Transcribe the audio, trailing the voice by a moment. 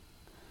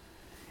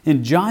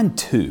In John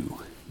 2,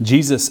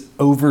 Jesus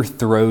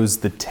overthrows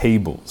the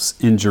tables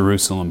in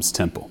Jerusalem's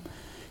temple.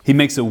 He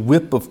makes a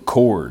whip of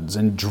cords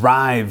and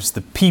drives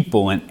the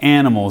people and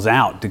animals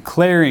out,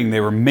 declaring they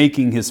were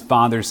making his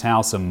Father's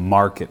house a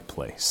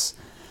marketplace.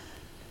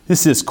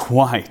 This is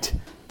quite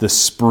the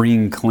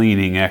spring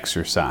cleaning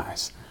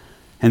exercise,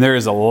 and there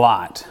is a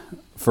lot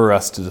for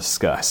us to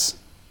discuss.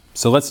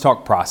 So let's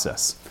talk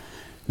process.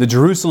 The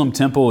Jerusalem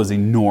temple is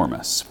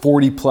enormous,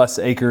 40 plus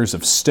acres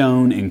of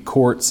stone and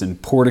courts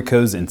and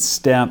porticos and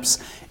steps.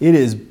 It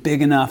is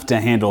big enough to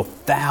handle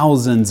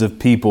thousands of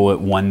people at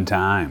one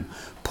time.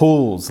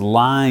 Pools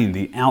line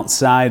the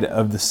outside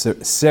of the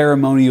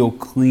ceremonial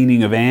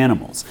cleaning of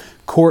animals,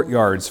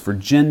 courtyards for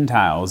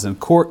Gentiles and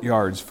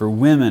courtyards for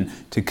women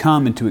to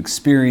come and to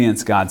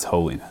experience God's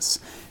holiness.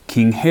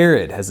 King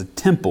Herod has a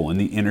temple in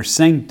the inner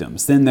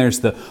sanctums. Then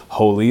there's the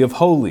Holy of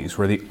Holies,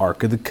 where the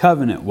Ark of the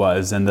Covenant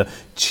was and the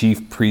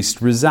chief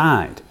priest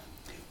reside.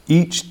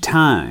 Each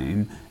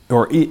time,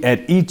 or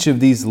at each of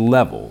these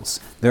levels,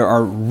 there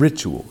are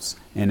rituals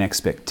and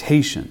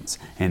expectations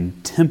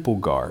and temple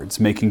guards,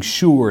 making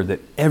sure that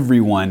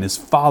everyone is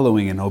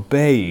following and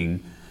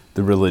obeying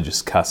the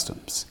religious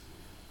customs.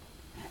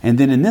 And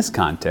then in this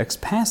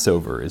context,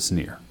 Passover is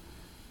near.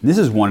 This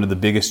is one of the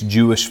biggest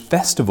Jewish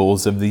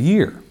festivals of the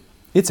year.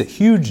 It's a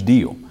huge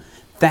deal.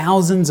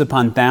 Thousands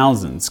upon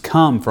thousands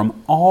come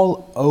from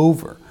all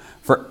over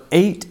for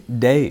 8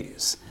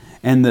 days.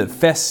 And the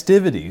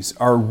festivities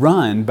are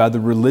run by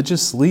the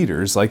religious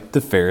leaders like the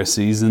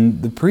Pharisees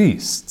and the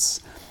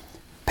priests.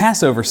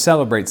 Passover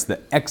celebrates the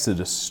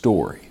Exodus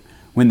story,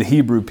 when the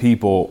Hebrew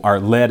people are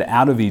led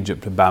out of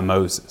Egypt by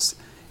Moses.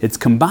 It's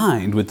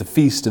combined with the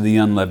Feast of the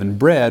Unleavened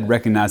Bread,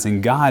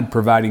 recognizing God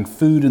providing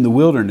food in the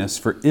wilderness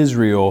for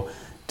Israel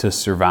to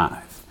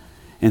survive.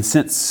 And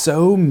since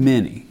so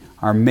many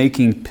are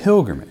making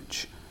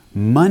pilgrimage,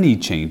 money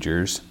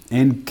changers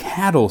and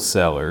cattle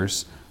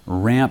sellers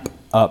ramp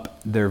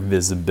up their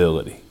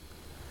visibility.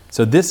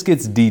 So this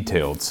gets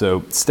detailed,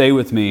 so stay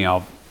with me.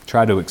 I'll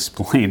try to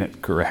explain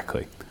it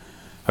correctly.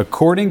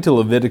 According to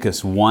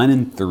Leviticus 1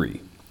 and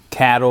 3,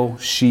 cattle,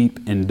 sheep,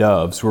 and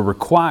doves were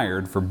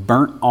required for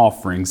burnt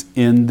offerings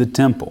in the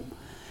temple.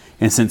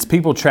 And since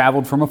people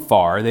traveled from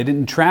afar, they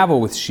didn't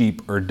travel with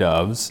sheep or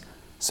doves,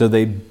 so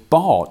they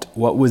bought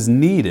what was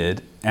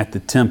needed at the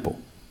temple.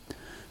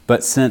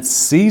 But since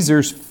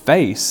Caesar's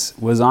face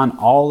was on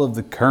all of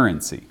the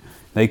currency,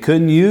 they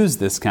couldn't use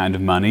this kind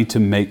of money to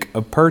make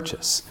a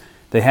purchase.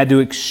 They had to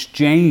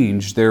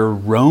exchange their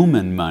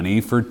Roman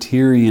money for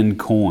Tyrian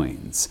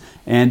coins.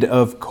 And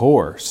of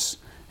course,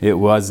 it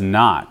was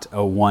not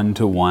a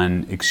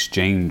one-to-one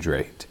exchange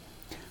rate.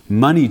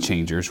 Money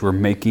changers were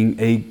making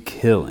a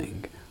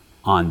killing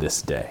on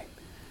this day.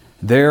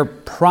 They're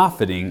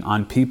profiting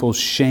on people's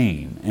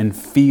shame and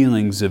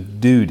feelings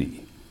of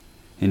duty.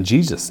 And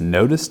Jesus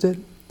noticed it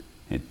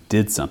and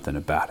did something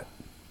about it.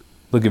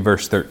 Look at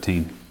verse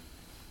 13.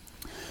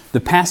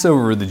 The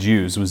Passover of the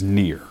Jews was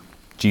near.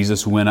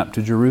 Jesus went up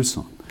to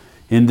Jerusalem.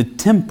 In the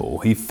temple,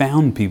 he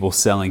found people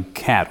selling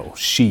cattle,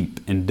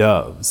 sheep, and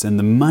doves, and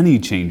the money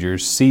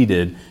changers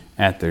seated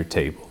at their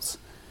tables.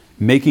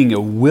 Making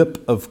a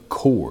whip of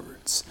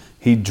cords,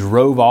 he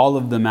drove all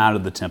of them out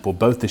of the temple,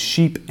 both the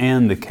sheep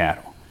and the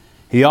cattle.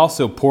 He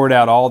also poured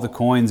out all the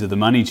coins of the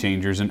money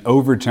changers and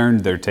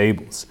overturned their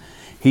tables.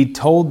 He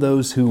told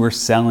those who were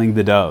selling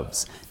the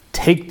doves,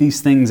 "Take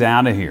these things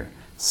out of here.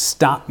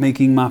 Stop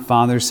making my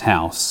Father's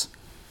house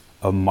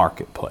a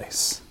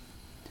marketplace."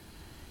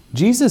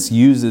 Jesus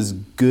uses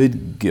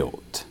good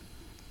guilt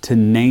to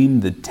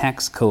name the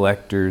tax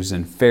collectors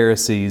and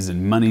Pharisees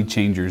and money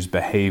changers'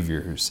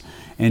 behaviors,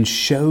 and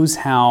shows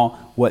how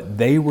what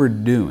they were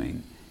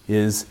doing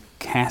is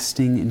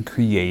casting and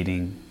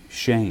creating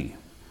shame.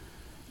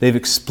 They've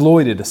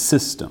exploited a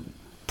system,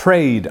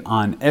 preyed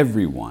on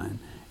everyone,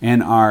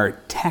 and are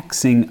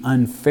taxing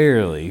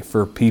unfairly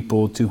for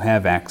people to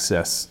have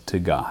access to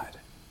God.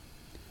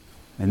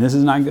 And this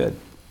is not good.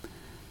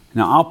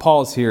 Now I'll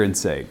pause here and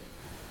say,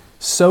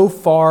 so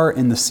far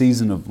in the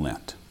season of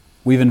Lent,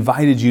 we've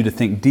invited you to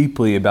think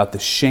deeply about the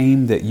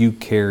shame that you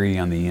carry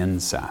on the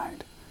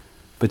inside.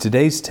 But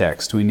today's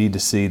text, we need to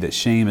see that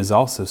shame is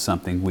also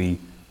something we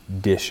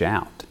dish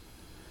out.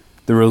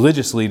 The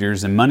religious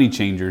leaders and money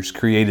changers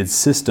created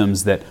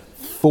systems that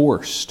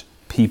forced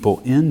people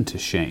into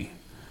shame.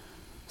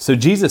 So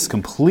Jesus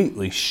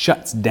completely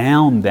shuts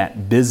down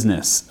that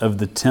business of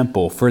the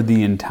temple for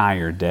the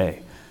entire day.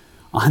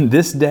 On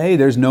this day,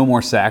 there's no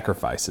more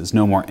sacrifices,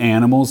 no more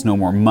animals, no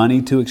more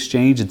money to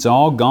exchange. It's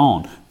all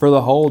gone for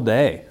the whole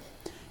day.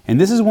 And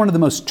this is one of the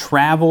most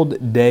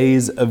traveled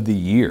days of the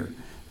year.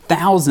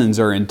 Thousands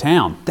are in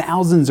town.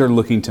 Thousands are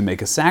looking to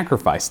make a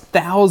sacrifice.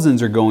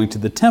 Thousands are going to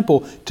the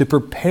temple to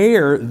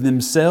prepare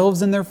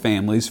themselves and their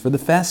families for the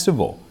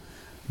festival.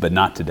 But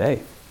not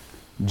today.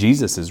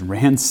 Jesus has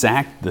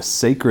ransacked the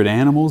sacred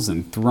animals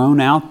and thrown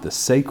out the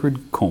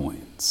sacred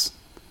coins.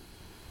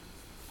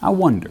 I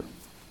wonder,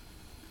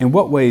 in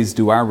what ways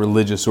do our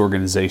religious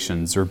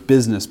organizations or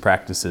business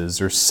practices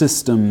or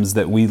systems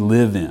that we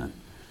live in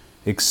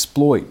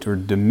exploit or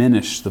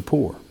diminish the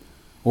poor?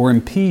 or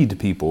impede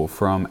people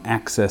from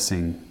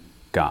accessing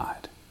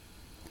God.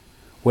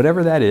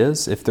 Whatever that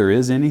is, if there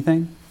is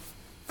anything,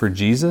 for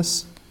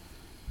Jesus,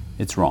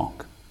 it's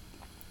wrong.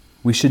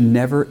 We should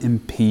never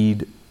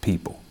impede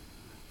people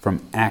from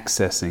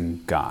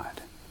accessing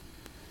God.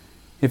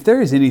 If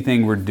there is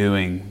anything we're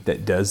doing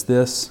that does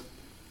this,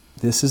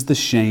 this is the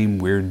shame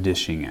we're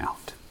dishing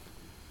out.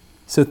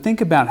 So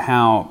think about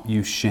how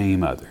you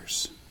shame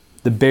others,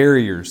 the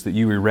barriers that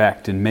you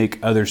erect and make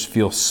others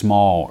feel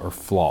small or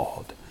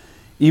flawed,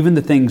 even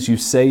the things you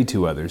say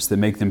to others that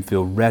make them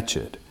feel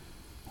wretched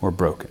or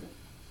broken.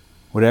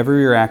 Whatever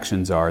your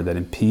actions are that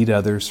impede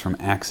others from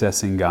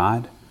accessing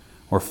God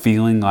or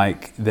feeling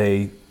like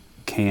they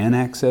can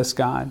access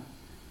God,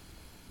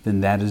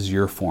 then that is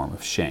your form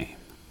of shame.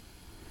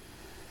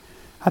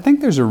 I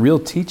think there's a real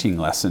teaching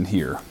lesson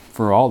here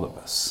for all of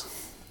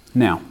us.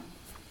 Now,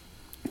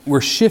 we're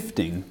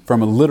shifting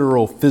from a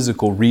literal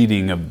physical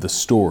reading of the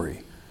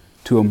story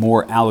to a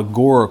more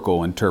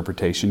allegorical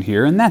interpretation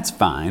here, and that's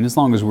fine as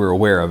long as we're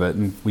aware of it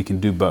and we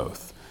can do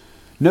both.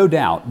 No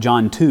doubt,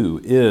 John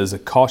 2 is a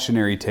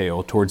cautionary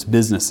tale towards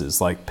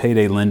businesses like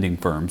payday lending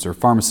firms or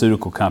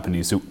pharmaceutical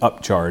companies who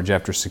upcharge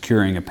after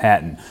securing a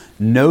patent.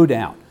 No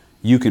doubt,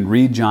 you can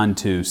read John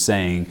 2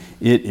 saying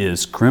it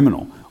is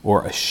criminal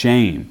or a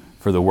shame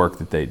for the work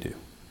that they do.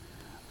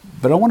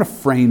 But I want to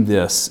frame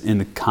this in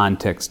the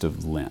context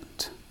of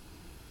Lent.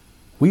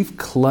 We've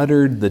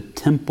cluttered the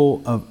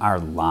temple of our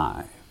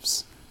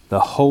lives, the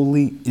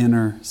holy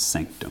inner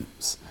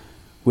sanctums,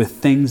 with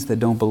things that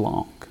don't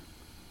belong.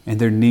 And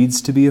there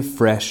needs to be a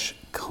fresh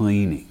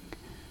cleaning.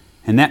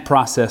 And that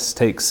process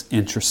takes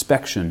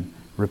introspection,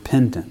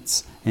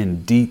 repentance,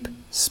 and deep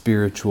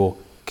spiritual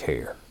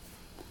care.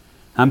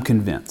 I'm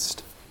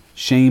convinced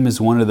shame is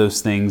one of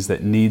those things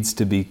that needs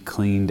to be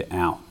cleaned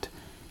out.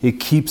 It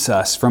keeps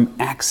us from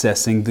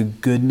accessing the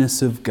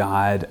goodness of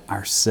God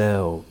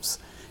ourselves.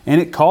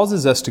 And it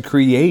causes us to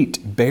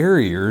create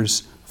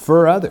barriers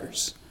for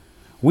others.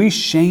 We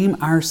shame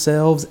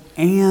ourselves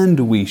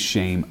and we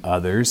shame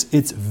others.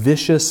 It's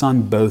vicious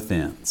on both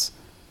ends.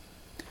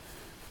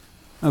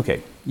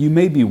 Okay, you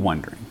may be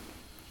wondering,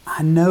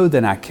 I know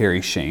that I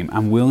carry shame.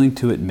 I'm willing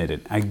to admit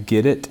it. I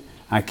get it.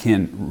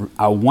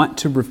 I want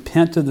to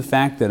repent of the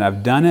fact that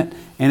I've done it,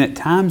 and at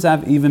times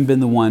I've even been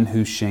the one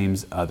who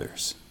shames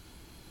others.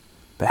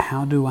 But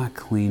how do I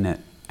clean it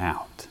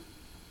out?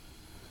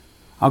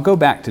 I'll go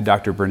back to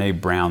Dr. Brené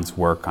Brown's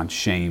work on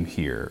shame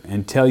here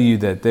and tell you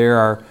that there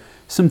are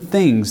some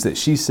things that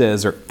she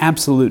says are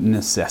absolute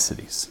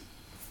necessities: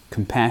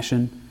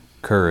 compassion,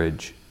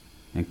 courage,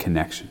 and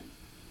connection.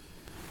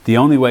 The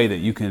only way that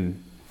you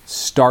can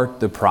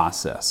start the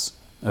process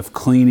of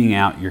cleaning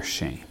out your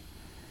shame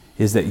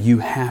is that you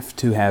have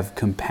to have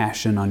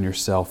compassion on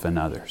yourself and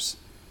others.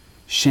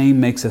 Shame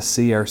makes us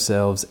see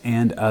ourselves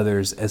and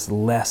others as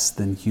less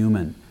than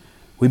human.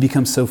 We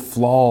become so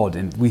flawed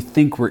and we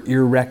think we're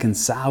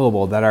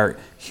irreconcilable that our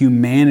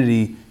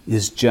humanity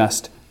is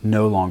just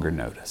no longer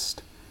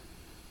noticed.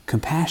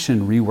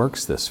 Compassion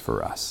reworks this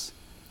for us.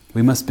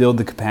 We must build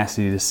the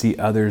capacity to see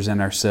others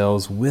and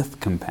ourselves with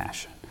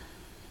compassion.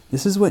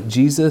 This is what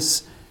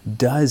Jesus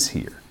does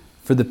here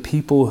for the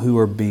people who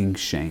are being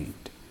shamed.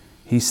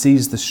 He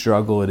sees the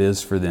struggle it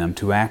is for them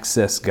to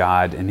access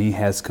God, and He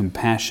has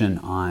compassion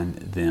on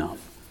them.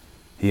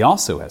 He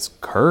also has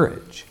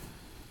courage.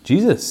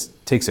 Jesus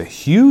takes a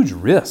huge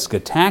risk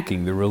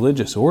attacking the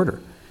religious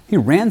order. He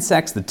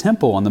ransacks the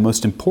temple on the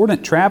most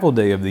important travel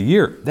day of the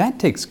year. That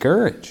takes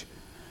courage.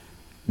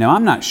 Now,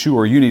 I'm not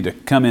sure you need to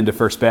come into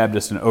First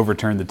Baptist and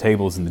overturn the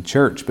tables in the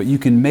church, but you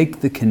can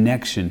make the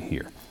connection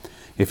here.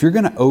 If you're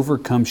going to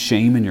overcome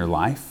shame in your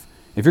life,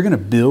 if you're going to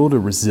build a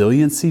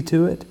resiliency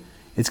to it,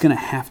 it's going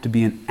to have to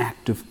be an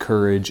act of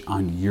courage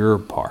on your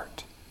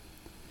part.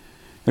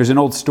 There's an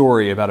old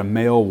story about a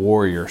male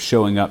warrior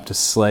showing up to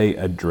slay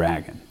a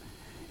dragon.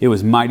 It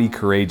was mighty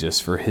courageous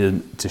for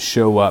him to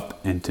show up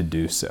and to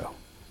do so.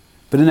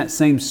 But in that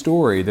same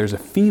story, there's a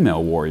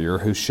female warrior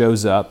who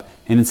shows up,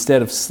 and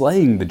instead of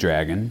slaying the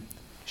dragon,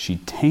 she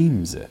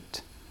tames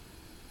it.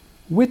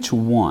 Which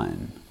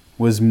one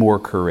was more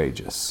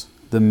courageous,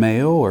 the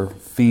male or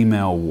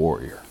female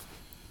warrior?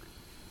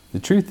 The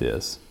truth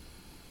is,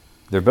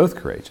 they're both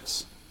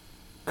courageous.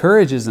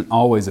 Courage isn't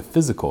always a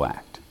physical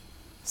act.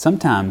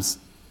 Sometimes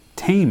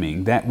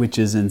taming that which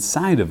is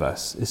inside of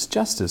us is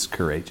just as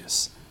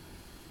courageous.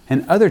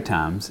 And other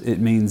times it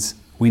means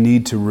we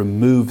need to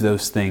remove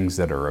those things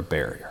that are a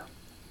barrier.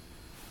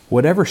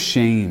 Whatever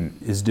shame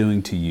is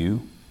doing to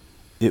you,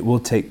 it will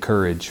take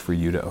courage for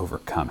you to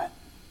overcome it.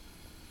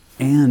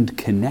 And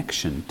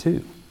connection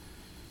too.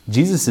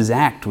 Jesus'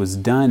 act was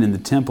done in the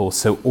temple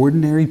so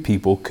ordinary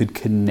people could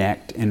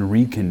connect and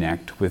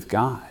reconnect with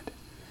God.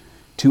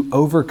 To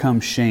overcome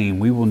shame,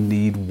 we will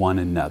need one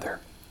another.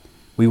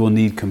 We will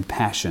need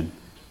compassion,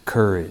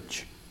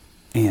 courage,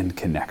 and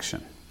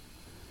connection.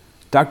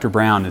 Dr.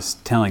 Brown is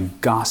telling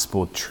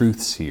gospel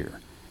truths here,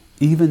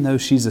 even though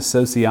she's a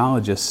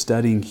sociologist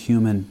studying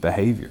human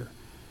behavior,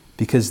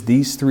 because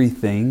these three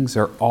things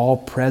are all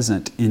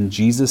present in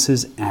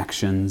Jesus'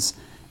 actions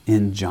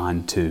in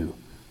John 2.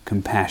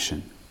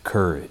 compassion,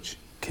 courage,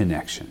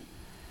 connection.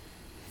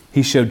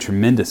 He showed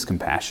tremendous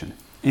compassion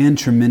and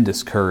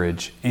tremendous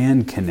courage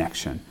and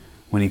connection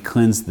when he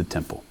cleansed the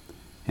temple.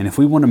 And if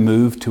we want to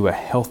move to a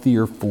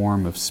healthier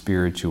form of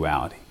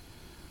spirituality,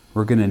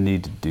 we're going to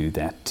need to do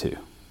that too.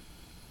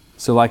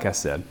 So like I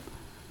said,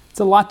 it's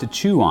a lot to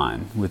chew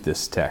on with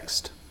this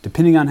text.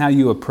 Depending on how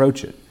you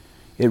approach it,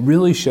 it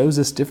really shows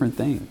us different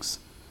things.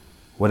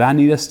 What I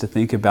need us to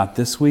think about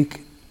this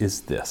week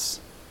is this.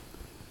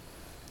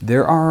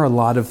 There are a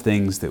lot of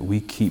things that we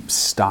keep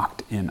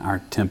stocked in our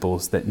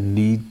temples that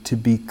need to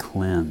be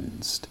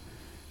cleansed.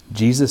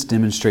 Jesus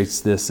demonstrates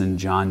this in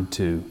John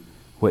 2,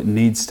 what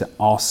needs to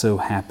also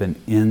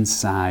happen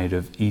inside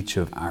of each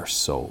of our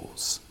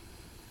souls.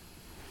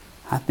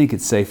 I think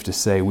it's safe to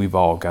say we've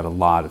all got a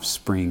lot of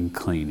spring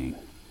cleaning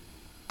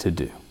to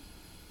do.